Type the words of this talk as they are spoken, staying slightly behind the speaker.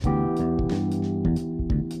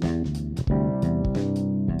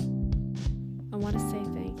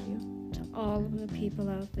people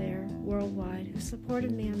out there worldwide who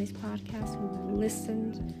supported me on these podcasts, who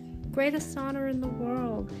listened. Greatest honor in the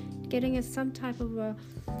world, getting us some type of a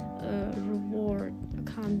reward,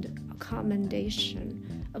 a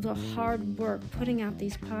commendation of the hard work putting out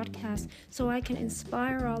these podcasts so I can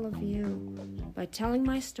inspire all of you by telling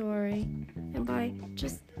my story and by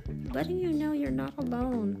just letting you know you're not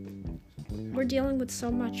alone. We're dealing with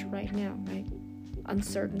so much right now, right?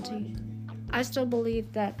 Uncertainty. I still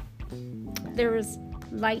believe that there is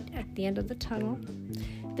light at the end of the tunnel.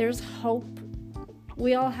 There's hope.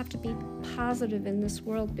 We all have to be positive in this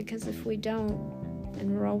world, because if we don't,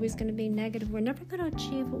 and we're always going to be negative, we're never going to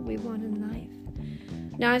achieve what we want in life.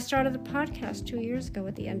 Now, I started the podcast 2 years ago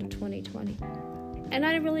at the end of 2020, and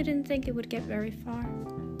I really didn't think it would get very far,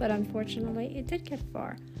 but unfortunately, it did get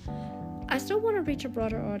far. I still want to reach a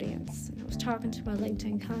broader audience, and I was talking to my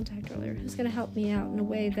LinkedIn contact earlier who's going to help me out in a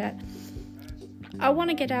way that I want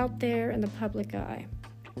to get out there in the public eye,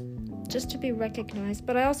 just to be recognized,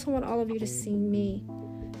 but I also want all of you to see me.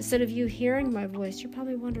 Instead of you hearing my voice, you're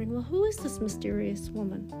probably wondering, well, who is this mysterious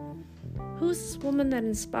woman? Who is this woman that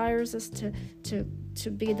inspires us to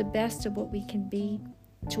be the best of what we can be,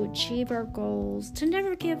 to achieve our goals, to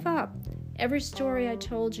never give up? Every story I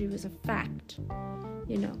told you is a fact.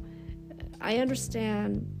 You know, I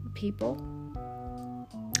understand people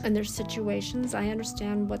and their situations. I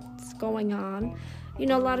understand what's going on. You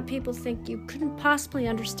know, a lot of people think you couldn't possibly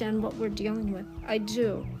understand what we're dealing with. I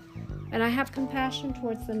do. And I have compassion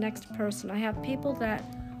towards the next person. I have people that...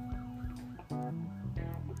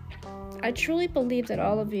 I truly believe that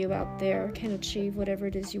all of you out there can achieve whatever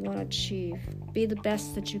it is you want to achieve. Be the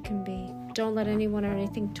best that you can be. Don't let anyone or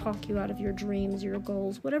anything talk you out of your dreams, your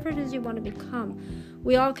goals, whatever it is you want to become.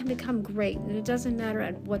 We all can become great, and it doesn't matter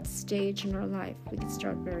at what stage in our life. We can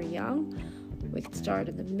start very young, we can start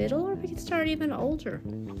in the middle, or we can start even older.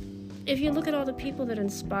 If you look at all the people that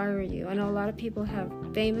inspire you, I know a lot of people have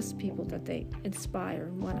famous people that they inspire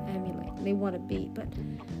and want to emulate, and they want to be, but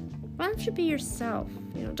why don't you be yourself?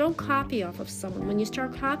 You know, don't copy off of someone. When you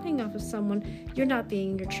start copying off of someone, you're not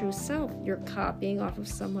being your true self. You're copying off of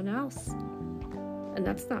someone else. And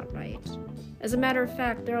that's not right. As a matter of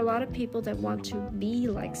fact, there are a lot of people that want to be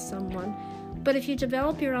like someone. But if you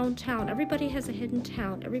develop your own talent, everybody has a hidden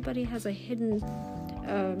talent. Everybody has a hidden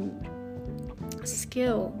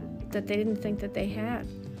skill that they didn't think that they had.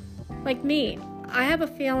 Like me, I have a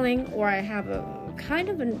feeling, or I have a kind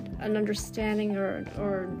of an understanding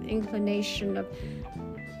or inclination of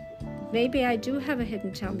maybe I do have a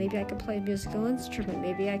hidden talent. Maybe I could play a musical instrument.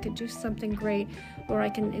 Maybe I could do something great, or I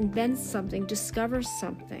can invent something, discover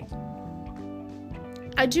something.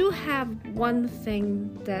 I do have one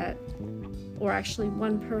thing that, or actually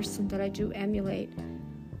one person that I do emulate,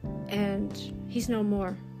 and he's no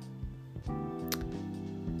more.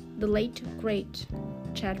 The late, great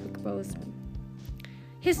Chadwick Boseman.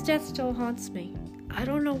 His death still haunts me. I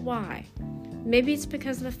don't know why. Maybe it's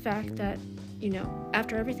because of the fact that, you know,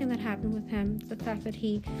 after everything that happened with him, the fact that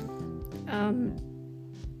he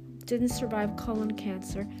didn't survive colon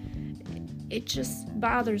cancer, it just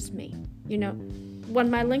bothers me. You know,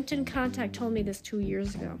 when my LinkedIn contact told me this 2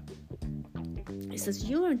 years ago, he says,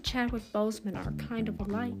 you and Chadwick Boseman are kind of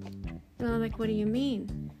alike. And I'm like, what do you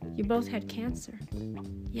mean? You both had cancer.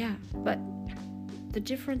 Yeah, but the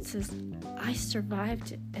difference is I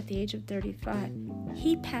survived it at the age of 35.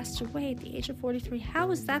 He passed away at the age of 43.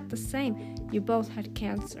 How is that the same? You both had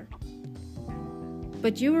cancer.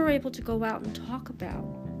 But you were able to go out and talk about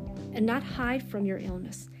and not hide from your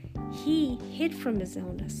illness. He hid from his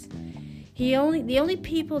illness. The only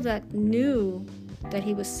people that knew that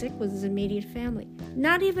he was sick was his immediate family.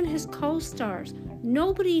 Not even his co-stars.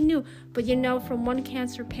 Nobody knew. But you know, from one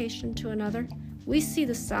cancer patient to another, we see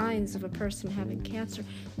the signs of a person having cancer.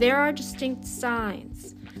 There are distinct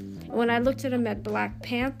signs. When I looked at him at Black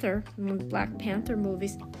Panther, one of the Black Panther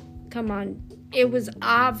movies, come on, it was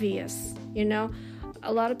obvious, you know.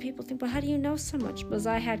 A lot of people think, well, how do you know so much? Because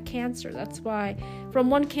I had cancer. That's why. From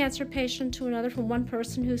one cancer patient to another, from one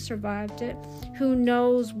person who survived it, who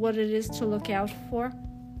knows what it is to look out for.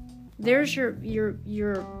 There's your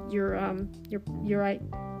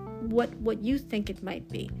what you think it might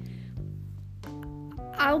be.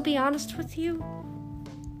 I'll be honest with you.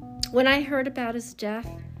 When I heard about his death,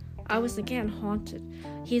 I was again haunted.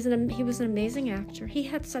 He was an amazing actor. He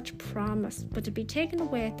had such promise, but to be taken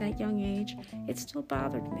away at that young age, it still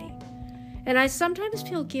bothered me. And I sometimes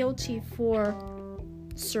feel guilty for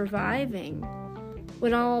surviving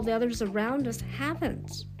when all the others around us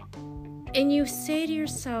haven't. And you say to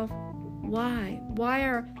yourself, why? Why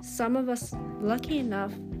are some of us lucky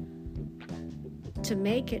enough to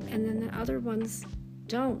make it and then the other ones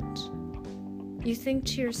don't? you think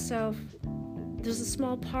to yourself, there's a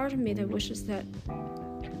small part of me that wishes that,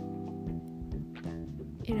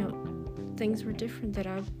 things were different, that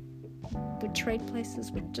I would trade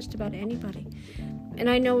places with just about anybody. And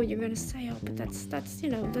I know what you're going to say, but that's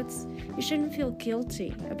you shouldn't feel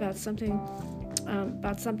guilty about something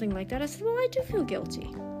like that. I said, well, I do feel guilty.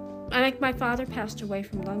 My father passed away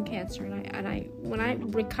from lung cancer, and I when I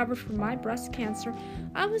recovered from my breast cancer,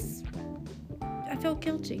 I felt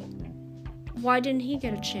guilty. Why didn't he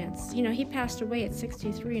get a chance? He passed away at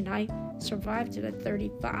 63, and I survived it at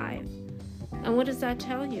 35. And what does that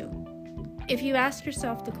tell you? If you ask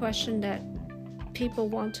yourself the question that people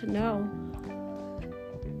want to know,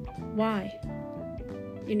 why?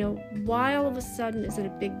 Why all of a sudden is it a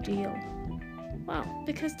big deal? Well,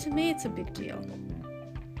 because to me it's a big deal.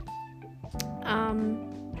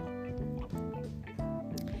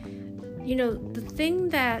 The thing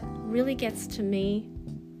that really gets to me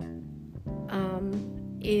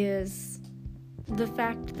is the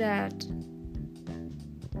fact that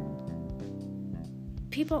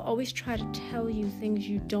people always try to tell you things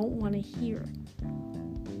you don't want to hear.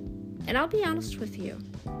 And I'll be honest with you.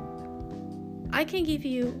 I can give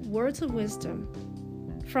you words of wisdom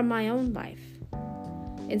from my own life,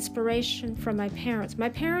 inspiration from my parents. My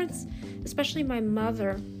parents, especially my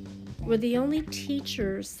mother, were the only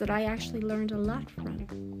teachers that I actually learned a lot from.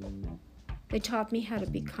 They taught me how to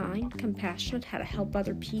be kind, compassionate, how to help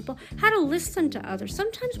other people, how to listen to others.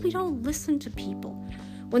 Sometimes we don't listen to people.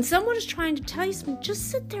 When someone is trying to tell you something, just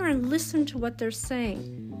sit there and listen to what they're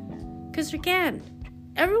saying. Because again,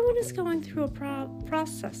 everyone is going through a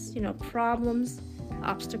process, problems,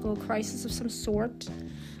 obstacle, crisis of some sort.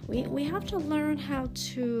 We have to learn how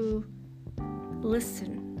to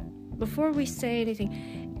listen before we say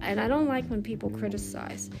anything. And I don't like when people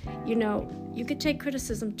criticize. You could take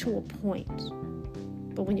criticism to a point,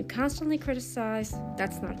 but when you constantly criticize,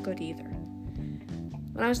 that's not good either.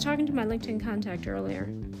 When I was talking to my LinkedIn contact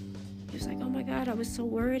earlier, he was like, oh my God, I was so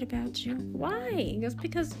worried about you. Why? He goes,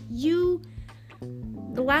 because the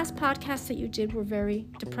last podcasts that you did were very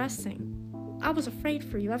depressing. I was afraid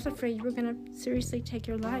for you. I was afraid you were going to seriously take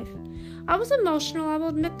your life. I was emotional. I will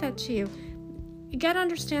admit that to you. You got to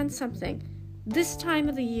understand something. This time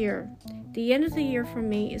of the year, the end of the year for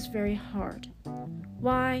me is very hard.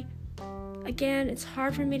 Why? Again, it's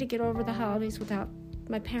hard for me to get over the holidays without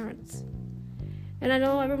my parents. And I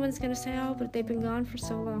know everyone's going to say, oh, but they've been gone for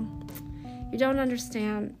so long. You don't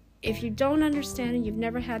understand. If you don't understand and you've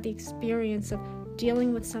never had the experience of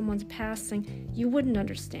dealing with someone's passing, you wouldn't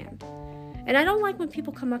understand. And I don't like when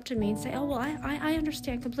people come up to me and say, oh, well, I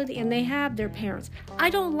understand completely, and they have their parents. I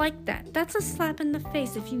don't like that. That's a slap in the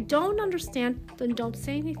face. If you don't understand, then don't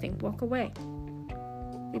say anything. Walk away.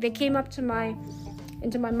 They came up to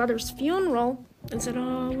into my mother's funeral and said,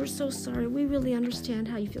 oh, we're so sorry. We really understand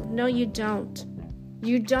how you feel. No, you don't.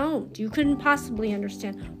 You don't. You couldn't possibly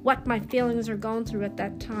understand what my feelings are going through at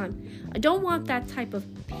that time. I don't want that type of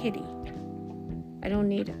pity. I don't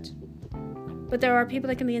need it. But there are people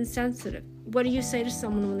that can be insensitive. What do you say to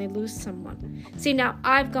someone when they lose someone? See, now,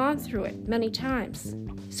 I've gone through it many times,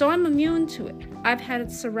 so I'm immune to it. I've had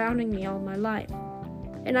it surrounding me all my life.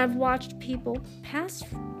 And I've watched people pass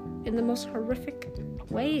in the most horrific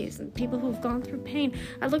ways, and people who've gone through pain.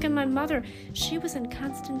 I look at my mother. She was in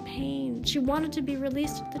constant pain. She wanted to be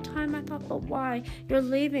released at the time. I thought, but why? You're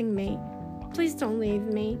leaving me. Please don't leave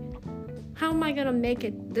me. How am I going to make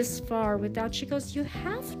it this far without? She goes, you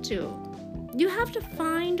have to. You have to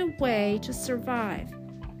find a way to survive.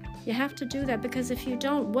 You have to do that, because if you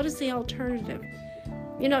don't, what is the alternative?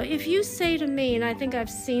 If you say to me, and I think I've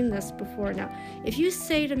seen this before now, if you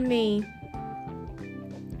say to me,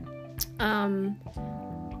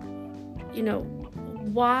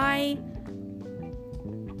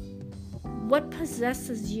 what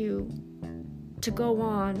possesses you to go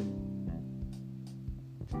on?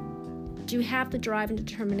 Do you have the drive and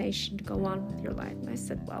determination to go on with your life? And I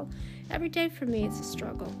said, well, every day for me it's a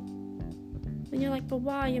struggle. And you're like, but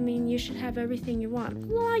why? You should have everything you want.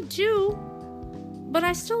 Well, I do. But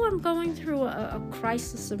I still am going through a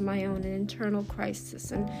crisis of my own, an internal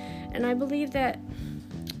crisis. And I believe that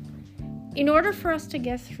in order for us to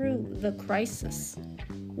get through the crisis,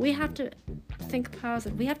 we have to think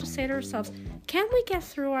positive. We have to say to ourselves, can we get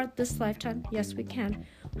through this lifetime? Yes, we can.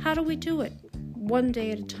 How do we do it? One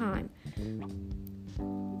day at a time.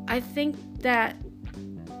 I think that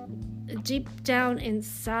deep down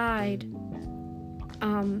inside,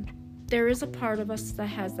 there is a part of us that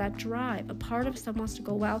has that drive, a part of us that wants to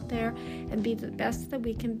go out there and be the best that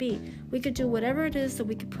we can be. We could do whatever it is that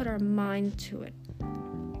we could put our mind to it.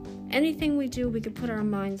 Anything we do, we could put our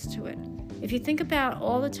minds to it. If you think about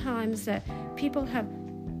all the times that people have,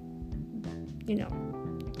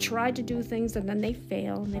 tried to do things and then they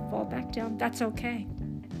fail and they fall back down, that's okay.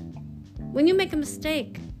 When you make a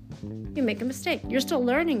mistake, you make a mistake. You're still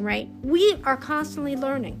learning, right? We are constantly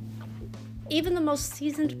learning. Even the most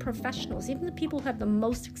seasoned professionals, even the people who have the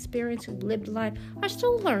most experience, who lived life, are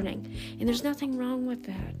still learning. And there's nothing wrong with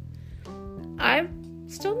that. I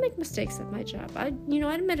still make mistakes at my job. I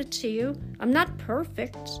admit it to you. I'm not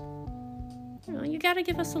perfect. You got to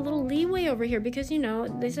give us a little leeway over here because,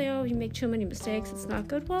 they say, oh, you make too many mistakes, it's not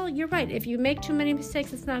good. Well, you're right. If you make too many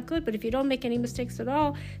mistakes, it's not good. But if you don't make any mistakes at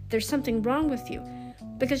all, there's something wrong with you.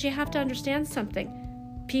 Because you have to understand something.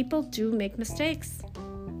 People do make mistakes.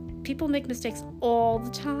 People make mistakes all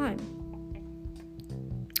the time.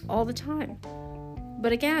 All the time.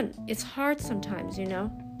 But again, it's hard sometimes,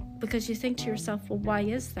 because you think to yourself, well, why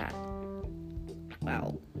is that?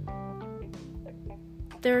 Well,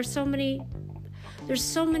 there's so many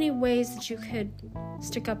ways that you could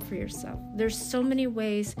stick up for yourself. There's so many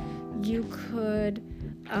ways you could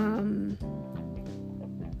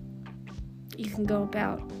you can go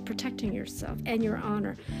about protecting yourself and your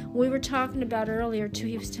honor. We were talking about earlier too,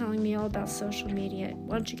 he was telling me all about social media.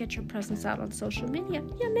 Why don't you get your presence out on social media?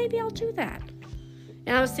 Yeah, maybe I'll do that.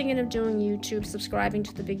 And I was thinking of doing YouTube, subscribing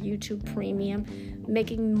to the big YouTube Premium,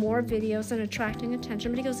 making more videos and attracting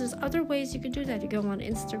attention. But he goes, there's other ways you can do that. You go on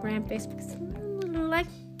Instagram, Facebook, like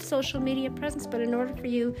social media presence, but in order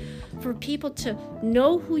for people to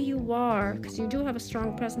know who you are, because you do have a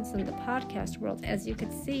strong presence in the podcast world, as you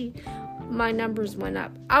could see, my numbers went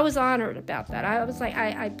up. I was honored about that. I was like,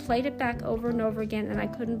 I played it back over and over again, and I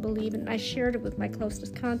couldn't believe it. And I shared it with my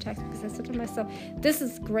closest contacts because I said to myself, this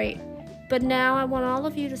is great. But now I want all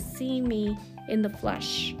of you to see me in the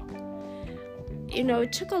flesh.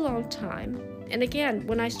 It took a long time. And again,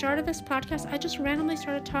 when I started this podcast, I just randomly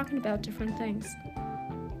started talking about different things.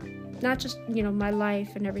 Not just, my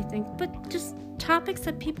life and everything, but just topics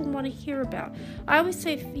that people want to hear about. I always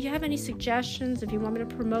say, if you have any suggestions, if you want me to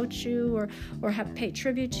promote you or have pay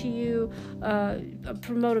tribute to you,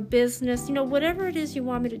 promote a business, whatever it is you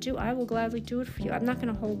want me to do, I will gladly do it for you. I'm not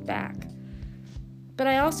going to hold back. But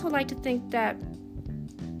I also like to think that,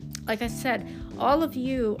 like I said, all of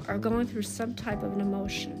you are going through some type of an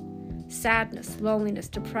emotion. Sadness, loneliness,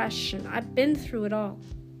 depression. I've been through it all.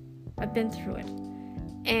 I've been through it.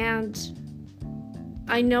 And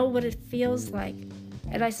I know what it feels like.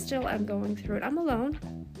 And I still am going through it. I'm alone.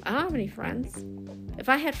 I don't have any friends. If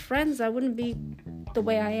I had friends, I wouldn't be the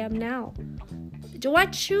way I am now. Do I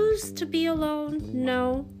choose to be alone?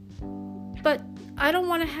 No. But I don't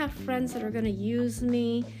want to have friends that are going to use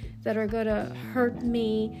me, that are going to hurt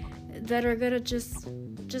me, that are going to just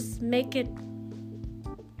make it,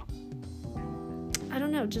 I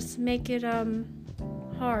don't know, just make it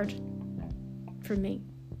hard for me.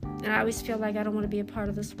 And I always feel like I don't want to be a part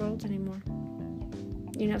of this world anymore.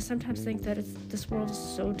 Sometimes think that this world is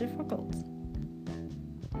so difficult.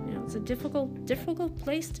 It's a difficult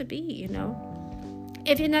place to be,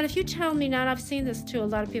 If you tell me now, and I've seen this too, a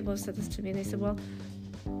lot of people have said this to me, they said, well,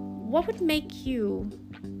 what would make you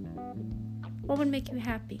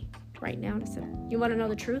happy right now? And I said, you want to know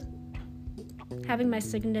the truth? Having my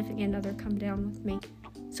significant other come down with me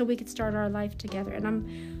so we could start our life together. And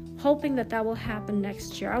I'm hoping that will happen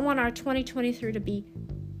next year. I want our 2023 to be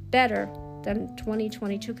better than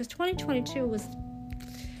 2022, because 2022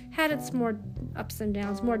 had its more ups and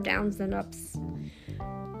downs, more downs than ups.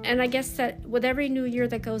 And I guess that with every new year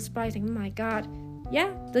that goes by, I think, oh my God,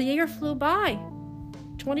 yeah, the year flew by.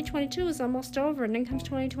 2022 is almost over, and then comes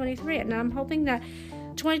 2023. And I'm hoping that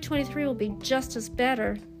 2023 will be just as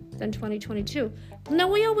better than 2022. Now,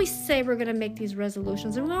 we always say we're going to make these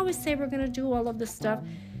resolutions, and we always say we're going to do all of this stuff.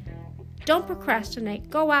 Don't procrastinate.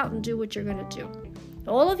 Go out and do what you're going to do.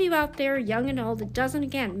 All of you out there, young and old, it doesn't,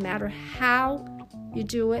 again, matter how you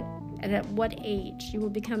do it and at what age. You will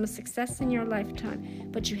become a success in your lifetime,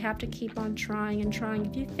 but you have to keep on trying and trying.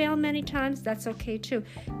 If you fail many times, that's okay too.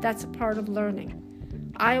 That's a part of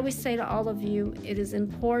learning. I always say to all of you, it is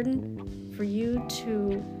important for you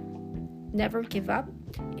to never give up.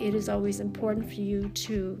 It is always important for you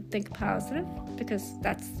to think positive, because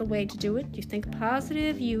that's the way to do it. You think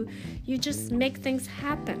positive, you just make things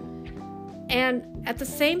happen. And at the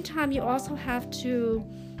same time, you also have to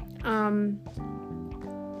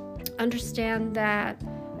understand that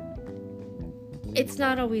it's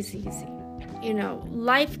not always easy.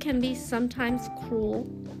 Life can be sometimes cruel.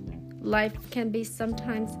 Life can be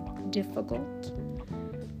sometimes difficult.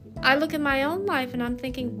 I look at my own life and I'm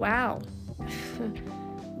thinking, wow,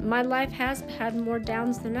 my life has had more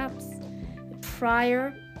downs than ups.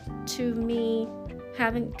 Prior to me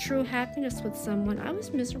having true happiness with someone, I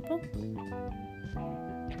was miserable.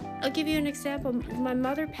 I'll give you an example. My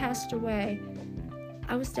mother passed away.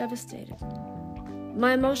 I was devastated.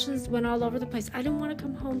 My emotions went all over the place. I didn't want to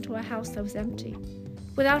come home to a house that was empty.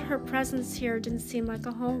 Without her presence here, it didn't seem like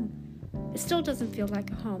a home. It still doesn't feel like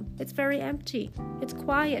a home. It's very empty. It's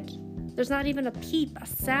quiet. There's not even a peep, a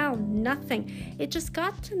sound, nothing. It just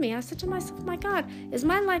got to me. I said to myself, my God, is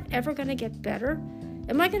my life ever going to get better?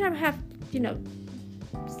 Am I going to have,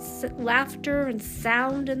 laughter and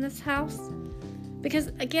sound in this house? Because,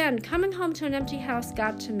 again, coming home to an empty house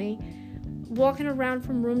got to me. Walking around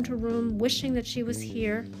from room to room, wishing that she was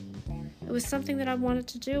here. It was something that I wanted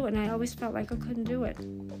to do, and I always felt like I couldn't do it.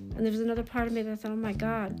 And there was another part of me that thought, oh my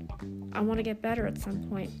God, I want to get better at some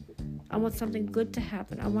point. I want something good to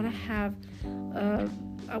happen. I want to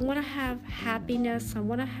have happiness. I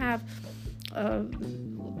want to have, where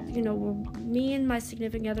me and my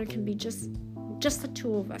significant other can be just the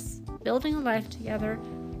two of us, building a life together,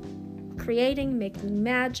 creating, making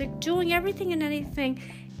magic, doing everything and anything,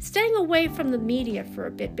 staying away from the media for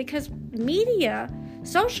a bit, because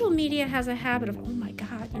social media has a habit of, oh my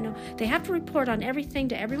God, they have to report on everything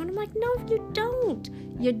to everyone. I'm like, no, you don't.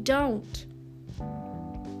 You don't.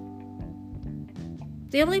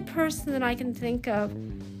 The only person that I can think of,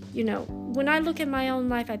 when I look at my own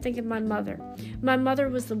life, I think of my mother. My mother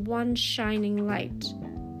was the one shining light.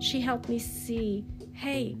 She helped me see,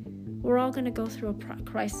 hey, we're all going to go through a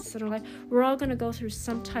crisis in our life. We're all going to go through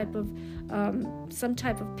some type of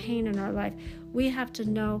pain in our life. We have to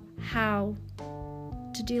know how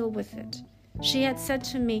to deal with it. She had said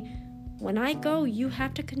to me, when I go, you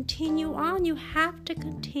have to continue on. You have to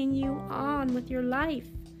continue on with your life.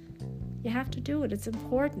 You have to do it. It's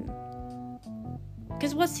important.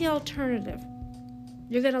 Because what's the alternative?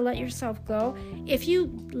 You're going to let yourself go? If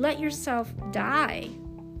you let yourself die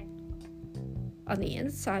on the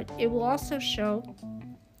inside, it will also show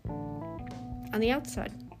on the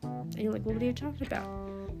outside. And you're like, well, what are you talking about?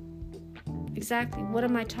 Exactly. What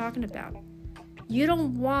am I talking about? You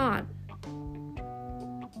don't want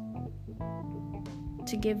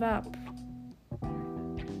to give up.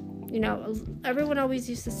 Everyone always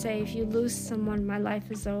used to say, if you lose someone, my life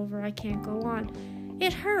is over. I can't go on.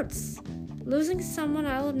 It hurts. Losing someone,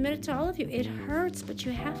 I'll admit it to all of you, it hurts, but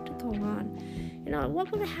you have to go on.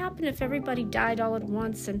 What would happen if everybody died all at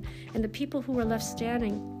once and the people who were left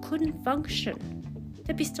standing couldn't function?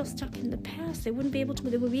 They'd be still stuck in the past. They wouldn't be able to.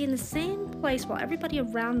 They would be in the same place while everybody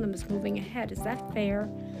around them is moving ahead. Is that fair?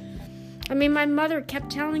 My mother kept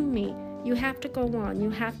telling me, you have to go on.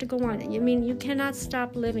 You have to go on. You cannot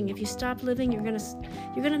stop living. If you stop living, you're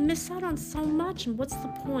gonna miss out on so much. And what's the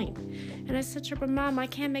point? And I said to her, but Mom, I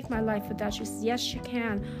can't make my life without you. She said, yes, you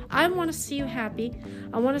can. I want to see you happy.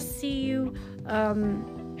 I want to see you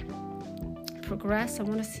progress. I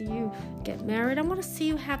want to see you get married. I want to see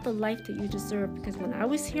you have the life that you deserve. Because when I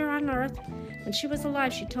was here on earth, when she was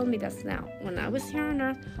alive, she told me this now. When I was here on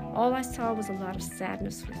earth, all I saw was a lot of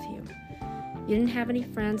sadness with you. You didn't have any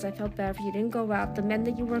friends. I felt bad for you. You didn't go out. The men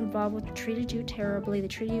that you were involved with treated you terribly. They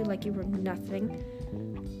treated you like you were nothing.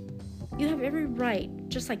 You have every right,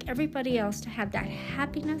 just like everybody else, to have that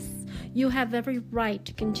happiness. You have every right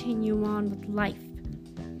to continue on with life.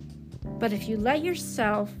 But if you let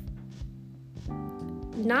yourself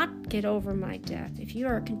not get over my death, if you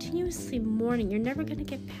are continuously mourning, you're never going to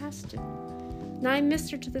get past it. Now, I miss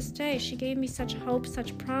her to this day. She gave me such hope,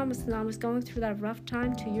 such promise, and I was going through that rough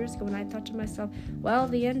time 2 years ago, and I thought to myself, well,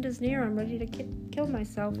 the end is near. I'm ready to kill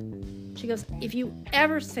myself. She goes, if you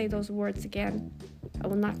ever say those words again, I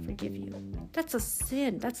will not forgive you. That's a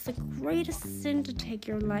sin. That's the greatest sin to take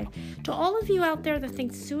your life. To all of you out there that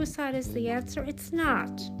think suicide is the answer, it's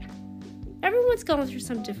not. Everyone's going through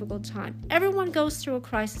some difficult time. Everyone goes through a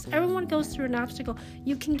crisis. Everyone goes through an obstacle.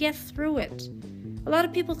 You can get through it. A lot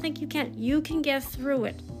of people think you can't. You can get through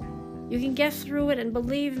it. You can get through it, and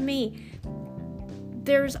believe me,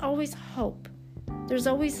 there's always hope. There's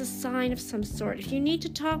always a sign of some sort. If you need to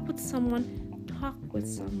talk with someone, talk with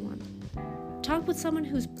someone. Talk with someone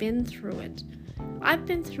who's been through it. I've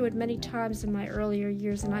been through it many times in my earlier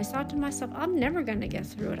years, and I thought to myself, I'm never going to get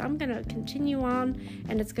through it. I'm going to continue on,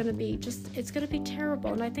 and it's going to be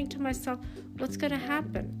terrible. And I think to myself, what's going to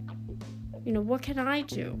happen? What can I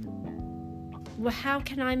do? Well, how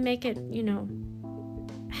can I make it,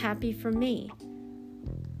 happy for me?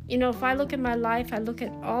 If I look at my life, I look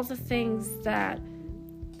at all the things that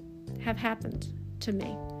have happened to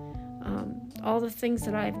me, all the things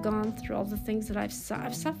that I've gone through, all the things that I've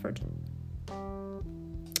suffered.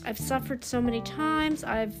 I've suffered so many times.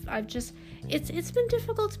 I've just, it's been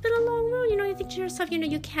difficult. It's been a long road. You think to yourself,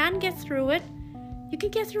 you can get through it. You can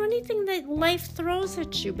get through anything that life throws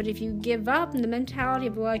at you. But if you give up in the mentality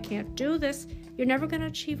of, well, I can't do this, you're never going to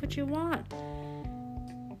achieve what you want.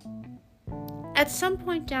 At some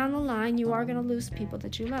point down the line, you are going to lose people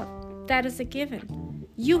that you love. That is a given.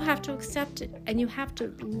 You have to accept it, and you have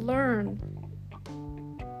to learn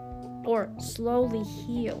or slowly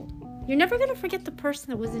heal. You're never going to forget the person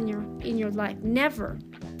that was in your life. Never.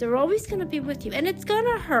 They're always going to be with you, and it's going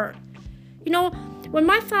to hurt. You know, when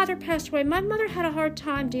my father passed away, my mother had a hard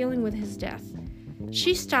time dealing with his death.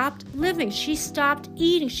 She stopped living. She stopped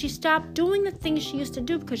eating. She stopped doing the things she used to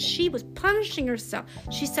do because she was punishing herself.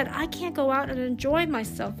 She said, I can't go out and enjoy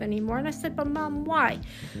myself anymore. And I said, but Mom, why?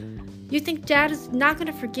 You think Dad is not going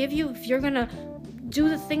to forgive you if you're going to do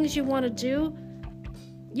the things you want to do?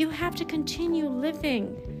 You have to continue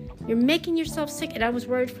living. You're making yourself sick. And I was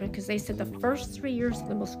worried for it because they said the first 3 years are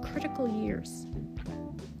the most critical years.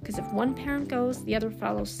 Because if one parent goes, the other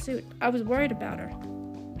follows suit. I was worried about her.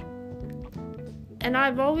 And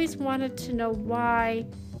I've always wanted to know why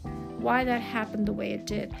that happened the way it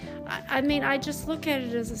did. I mean, I just look at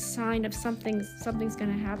it as a sign of something's going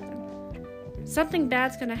to happen. Something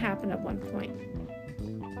bad's going to happen at one point.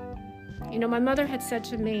 You know, my mother had said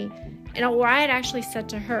to me, or I had actually said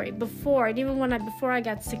to her before I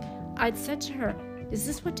got sick, I'd said to her, is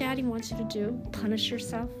this what Daddy wants you to do? Punish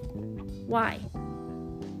yourself? Why?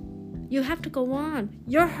 You have to go on.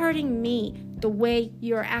 You're hurting me the way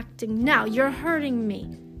you're acting now. You're hurting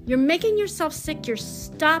me. You're making yourself sick. You're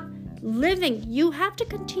stop living. You have to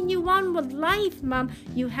continue on with life, Mom.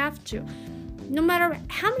 You have to. No matter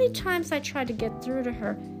how many times I tried to get through to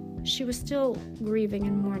her, she was still grieving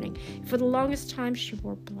and mourning. For the longest time, she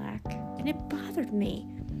wore black, and it bothered me.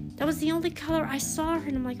 That was the only color I saw her,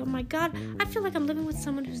 and I'm like, oh my God, I feel like I'm living with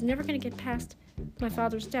someone who's never going to get past my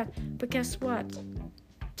father's death. But guess what?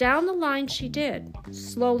 Down the line, she did.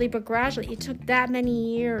 Slowly but gradually. It took that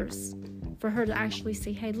many years for her to actually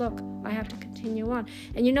say, hey, look, I have to continue on.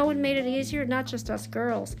 And you know what made it easier? Not just us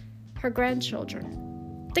girls, her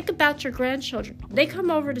grandchildren. Think about your grandchildren. They come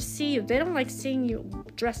over to see you. They don't like seeing you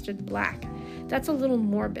dressed in black. That's a little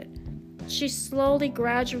morbid. She slowly,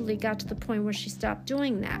 gradually got to the point where she stopped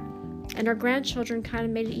doing that. And her grandchildren kind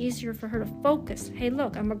of made it easier for her to focus. Hey,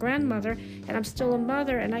 look, I'm a grandmother, and I'm still a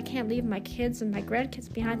mother, and I can't leave my kids and my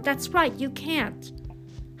grandkids behind. That's right, you can't.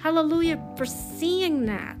 Hallelujah for seeing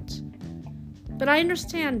that. But I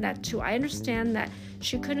understand that, too. I understand that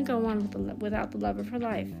she couldn't go on without the love of her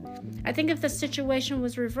life. I think if the situation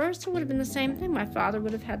was reversed, it would have been the same thing. My father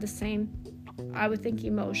would have had the same, I would think,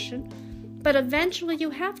 emotion. But eventually, you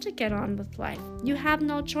have to get on with life. You have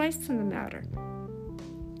no choice in the matter.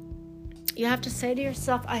 You have to say to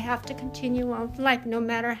yourself, I have to continue on with life, no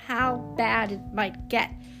matter how bad it might get.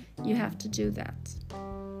 You have to do that.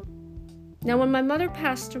 Now, when my mother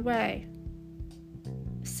passed away,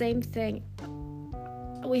 same thing.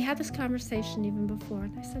 We had this conversation even before,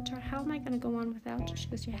 and I said to her, how am I going to go on without you? She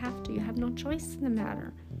goes, you have to. You have no choice in the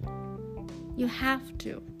matter. You have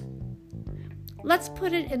to. Let's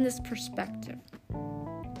put it in this perspective.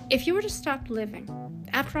 If you were to stop living,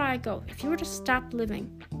 after I go, if you were to stop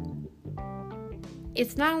living,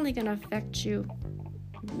 it's not only going to affect you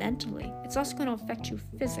mentally, it's also going to affect you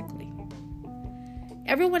physically.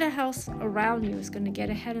 Everyone else around you is going to get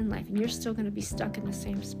ahead in life, and you're still going to be stuck in the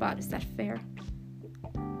same spot. Is that fair?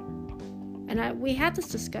 And we had this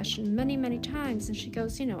discussion many, many times, and she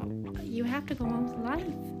goes, you have to go on with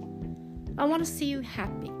life. I want to see you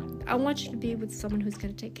happy. I want you to be with someone who's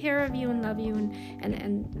going to take care of you and love you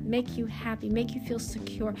and make you happy, make you feel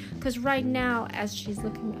secure. Because right now, as she's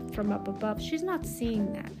looking from up above, she's not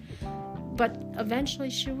seeing that. But eventually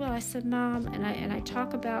she will. I said, Mom, and I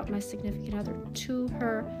talk about my significant other to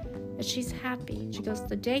her, and she's happy. She goes,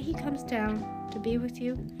 the day he comes down to be with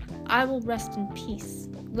you, I will rest in peace.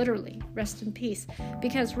 Literally, rest in peace.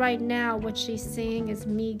 Because right now, what she's seeing is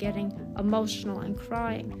me getting emotional and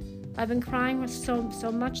crying. I've been crying with so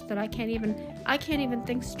much that I can't even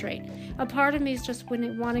think straight. A part of me is just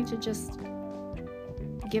wanting to just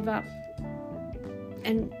give up.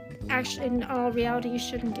 And actually, in all reality, you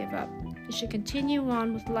shouldn't give up. You should continue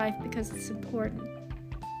on with life because it's important.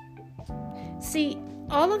 See,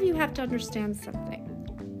 all of you have to understand something.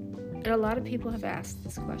 And a lot of people have asked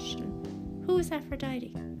this question. Who is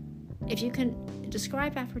Aphrodite? If you can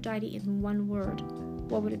describe Aphrodite in one word,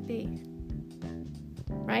 what would it be?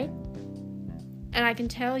 Right? And I can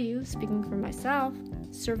tell you, speaking for myself,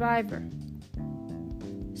 survivor.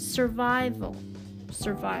 Survival.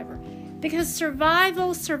 Survivor. Because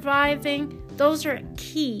survival, surviving, those are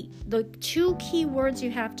key. The two key words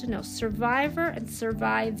you have to know. Survivor and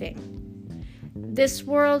surviving. This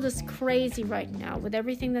world is crazy right now with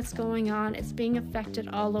everything that's going on. It's being affected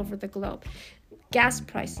all over the globe. Gas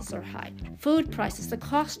prices are high, food prices, the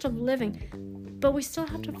cost of living. But we still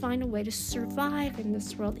have to find a way to survive in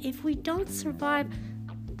this world. If we don't survive,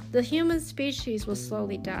 the human species will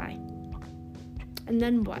slowly die. And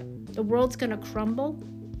then what? The world's going to crumble?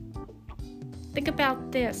 Think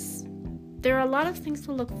about this. There are a lot of things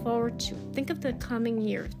to look forward to. Think of the coming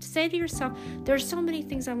year. Say to yourself, there are so many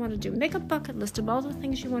things I want to do. Make a bucket list of all the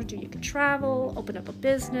things you want to do. You can travel, open up a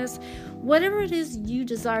business, whatever it is you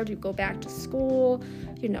desire to, go back to school,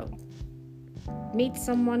 meet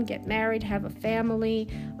someone, get married, have a family.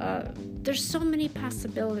 There's so many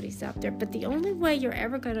possibilities out there, but the only way you're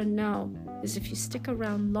ever going to know is if you stick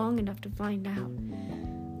around long enough to find out.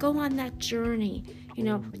 Go on that journey,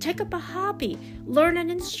 take up a hobby, learn an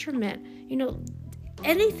instrument,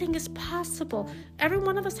 anything is possible. Every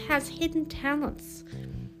one of us has hidden talents.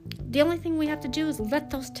 The only thing we have to do is let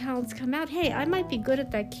those talents come out. Hey, I might be good at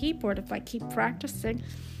that keyboard if I keep practicing.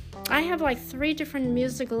 I have like 3 different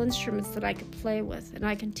musical instruments that I could play with, and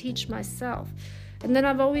I can teach myself. And then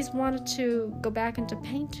I've always wanted to go back into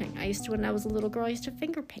painting. When I was a little girl, I used to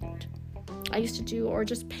finger paint. Or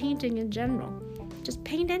just painting in general. Just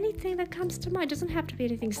paint anything that comes to mind. It doesn't have to be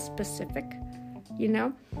anything specific,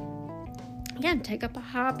 Again, take up a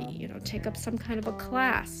hobby, take up some kind of a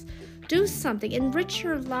class. Do something. Enrich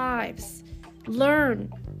your lives.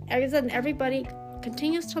 Learn. Everybody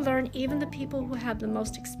continues to learn, even the people who have the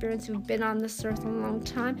most experience, who've been on this earth a long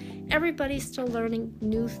time. Everybody's still learning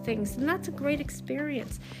new things, and that's a great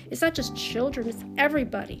experience. It's not just children, it's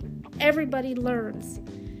everybody. Everybody learns.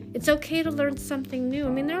 It's okay to learn something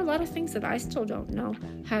new. There are a lot of things that I still don't know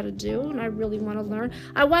how to do, and I really want to learn.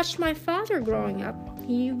 I watched my father growing up.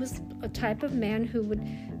 He was a type of man who would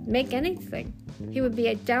make anything. He would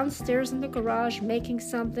be downstairs in the garage making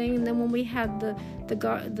something, and then when we had the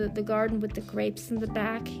garden with the grapes in the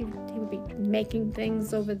back, he would be making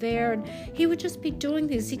things over there, and he would just be doing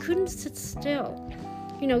things. He couldn't sit still,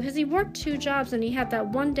 because he worked 2 jobs, and he had that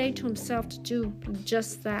one day to himself to do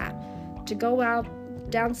just that, to go out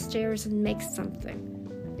downstairs and make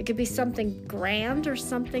something. It could be something grand or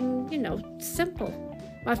something, simple.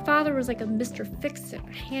 My father was like a Mr. Fix-It,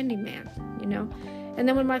 a handyman, And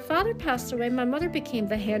then when my father passed away, my mother became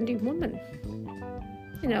the handy woman.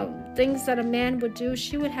 Things that a man would do,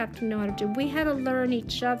 she would have to know how to do. We had to learn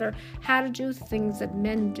each other how to do things that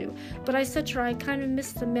men do. But I said to her, I kind of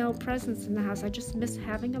miss the male presence in the house. I just miss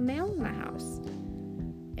having a male in the house.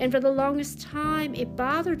 And for the longest time, it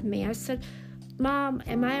bothered me. I said, Mom,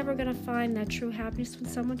 am I ever going to find that true happiness with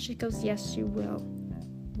someone? She goes, yes, you will.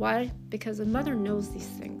 Why? Because a mother knows these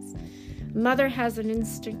things. Mother has an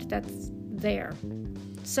instinct that's there.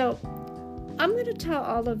 So I'm going to tell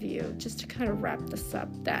all of you, just to kind of wrap this up,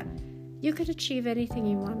 that you could achieve anything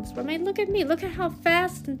you want. Look at me. Look at how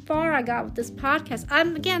fast and far I got with this podcast.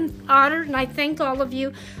 I'm, again, honored, and I thank all of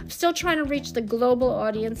you. I'm still trying to reach the global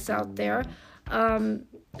audience out there.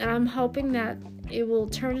 And I'm hoping that it will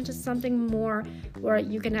turn into something more where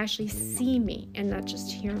you can actually see me and not just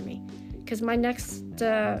hear me. Because my next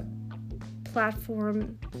media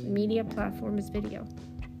platform is video.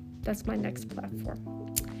 That's my next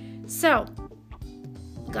platform. So,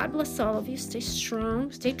 God bless all of you. Stay strong.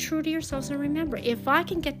 Stay true to yourselves. And remember, if I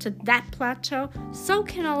can get to that plateau, so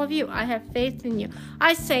can all of you. I have faith in you.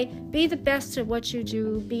 I say, be the best at what you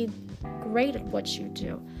do. Be great at what you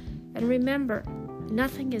do. And remember,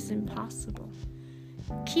 nothing is impossible.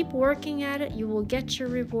 Keep working at it. You will get your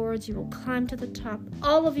rewards. You will climb to the top.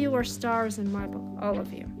 All of you are stars in my book. All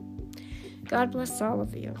of you. God bless all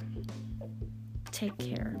of you. Take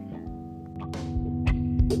care.